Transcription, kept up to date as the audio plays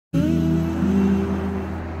Once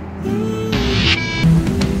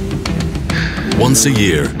a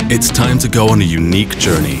year, it's time to go on a unique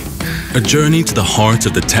journey. A journey to the heart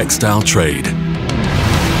of the textile trade.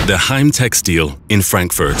 The Heimtextil in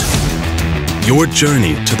Frankfurt. Your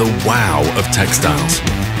journey to the wow of textiles.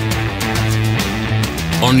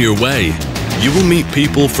 On your way, you will meet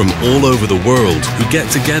people from all over the world who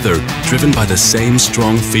get together driven by the same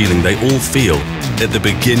strong feeling they all feel at the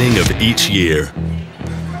beginning of each year.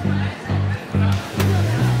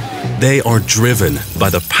 They are driven by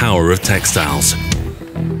the power of textiles.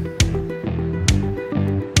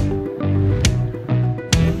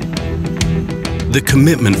 The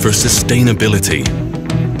commitment for sustainability.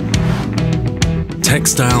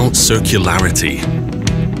 Textile circularity.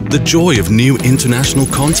 The joy of new international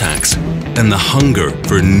contacts and the hunger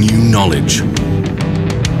for new knowledge.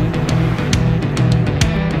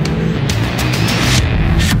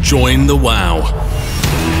 Join the wow.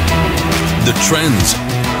 The trends.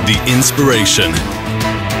 The inspiration,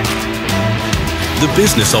 the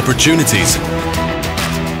business opportunities,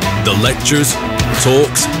 the lectures,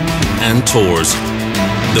 talks and tours,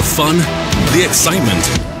 the fun, the excitement,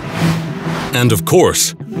 and of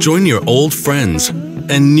course, join your old friends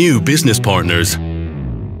and new business partners.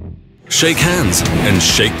 Shake hands and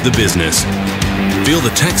shake the business. Feel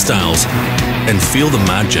the textiles and feel the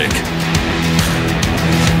magic.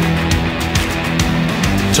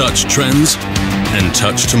 Touch trends and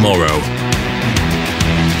touch tomorrow.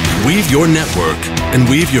 Weave your network and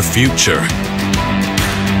weave your future.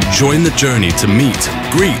 Join the journey to meet,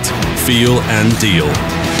 greet, feel and deal.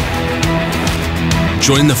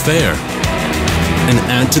 Join the fair and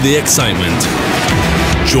add to the excitement.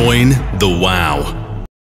 Join the wow.